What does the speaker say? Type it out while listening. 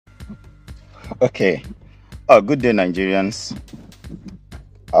Okay. Good day, Nigerians.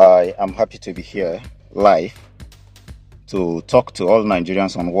 I am happy to be here live to talk to all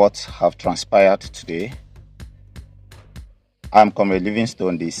Nigerians on what have transpired today. I'm Comrade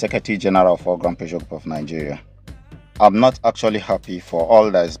Livingstone, the Secretary General of All Grant Pressure Group of Nigeria. I'm not actually happy for all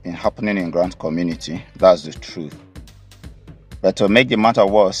that has been happening in grant community. That's the truth. But to make the matter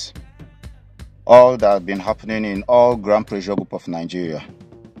worse, all that has been happening in All Grant Pressure Group of Nigeria.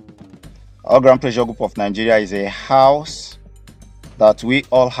 All Grant Pressure Group of Nigeria is a house that we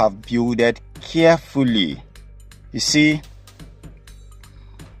all have builded carefully. You see,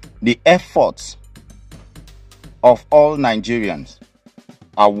 the efforts of all Nigerians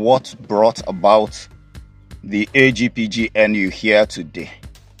are what brought about the Agpgn you hear today.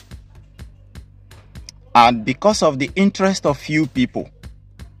 And because of the interest of few people,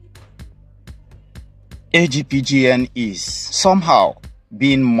 Agpgn is somehow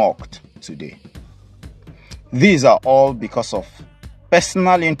being mocked today. These are all because of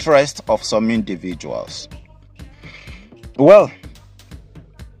personal interest of some individuals. Well,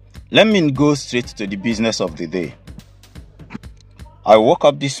 let me go straight to the business of the day. I woke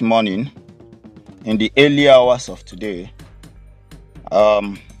up this morning in the early hours of today.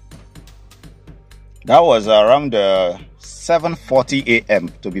 That was around 7:40 a.m.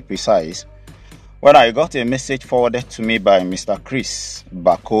 to be precise, when I got a message forwarded to me by Mr. Chris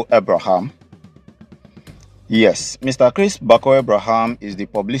Bako Abraham. Yes, Mr. Chris Bako Abraham is the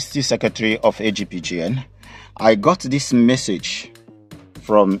publicity secretary of Agpgn. I got this message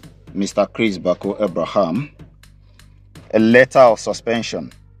from Mr. Chris Bako Abraham, a letter of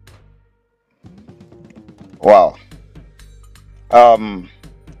suspension. Wow.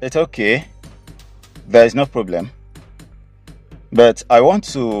 It's okay. There is no problem. But I want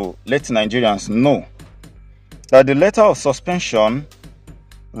to let Nigerians know that the letter of suspension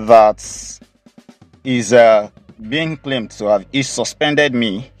that is being claimed to have suspended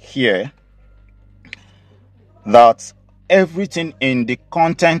me here, that everything in the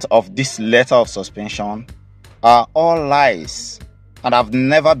content of this letter of suspension are all lies and have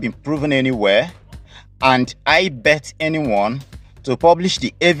never been proven anywhere, and I bet anyone to publish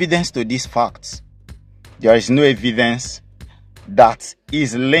the evidence to these facts. There is no evidence that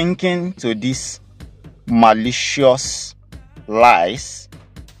is linking to these malicious lies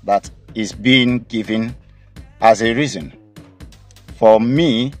that is being given as a reason for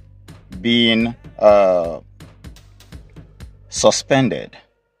me being suspended.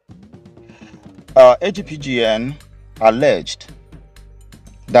 Agpgn alleged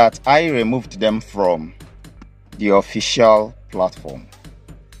that I removed them from the official platform.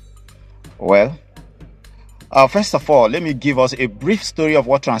 Well, first of all, let me give us a brief story of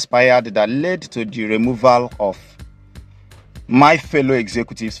what transpired that led to the removal of my fellow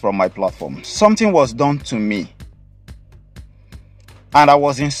executives from my platform. Something was done to me, and I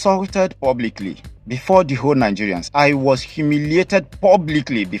was insulted publicly before the whole Nigerians. I was humiliated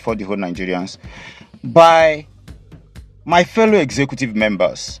publicly before the whole Nigerians by my fellow executive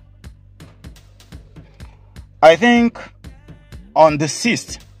members. I think on the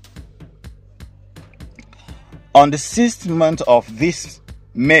 6th month of this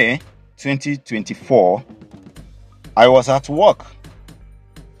May 2024, I was at work.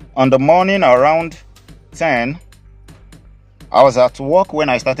 On the morning around 10, I was at work when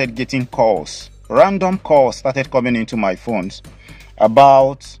I started getting calls. Random calls started coming into my phones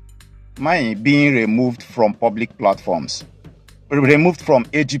about my being removed from public platforms, removed from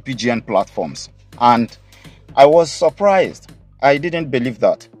Agpgn platforms. And I was surprised. I didn't believe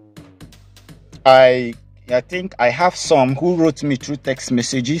that. I think I have some who wrote me through text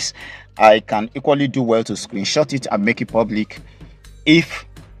messages. I can equally do well to screenshot it and make it public if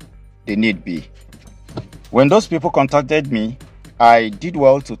they need be. When those people contacted me, I did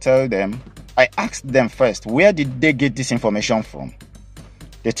well to tell them. I asked them first, where did they get this information from?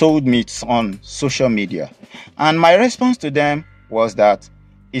 They told me it's on social media. And my response to them was that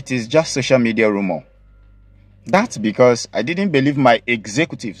it is just social media rumor. That's because I didn't believe my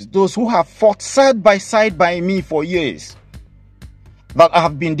executives, those who have fought side by side by me for years, that I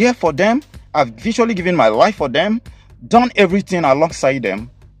have been there for them, I've visually given my life for them, done everything alongside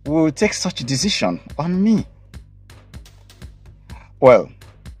them, will take such a decision on me. Well,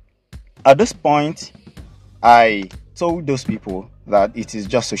 at this point, I told those people that it is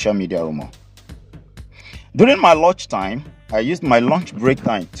just social media rumor. During my lunch time, I used my lunch break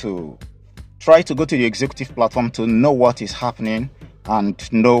time to try to go to the executive platform to know what is happening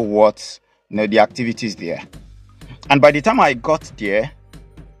and know what the activities there. And by the time I got there,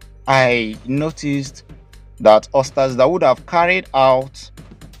 I noticed that hostas that would have carried out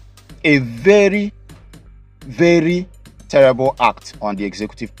a very, very terrible act on the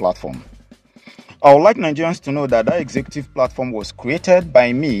executive platform. I would like Nigerians to know that that executive platform was created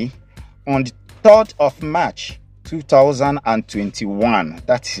by me on the 3rd of March 2021.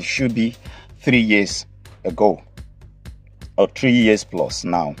 That should be 3 years ago, or 3 years plus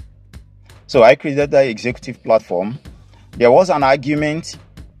now. So I created that executive platform. There was an argument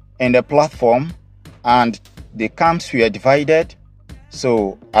in the platform and the camps were divided.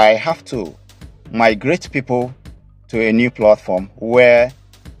 So I have to migrate people to a new platform where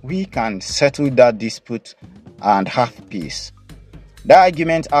we can settle that dispute and have peace. That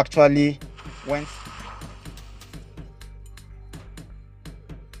argument actually went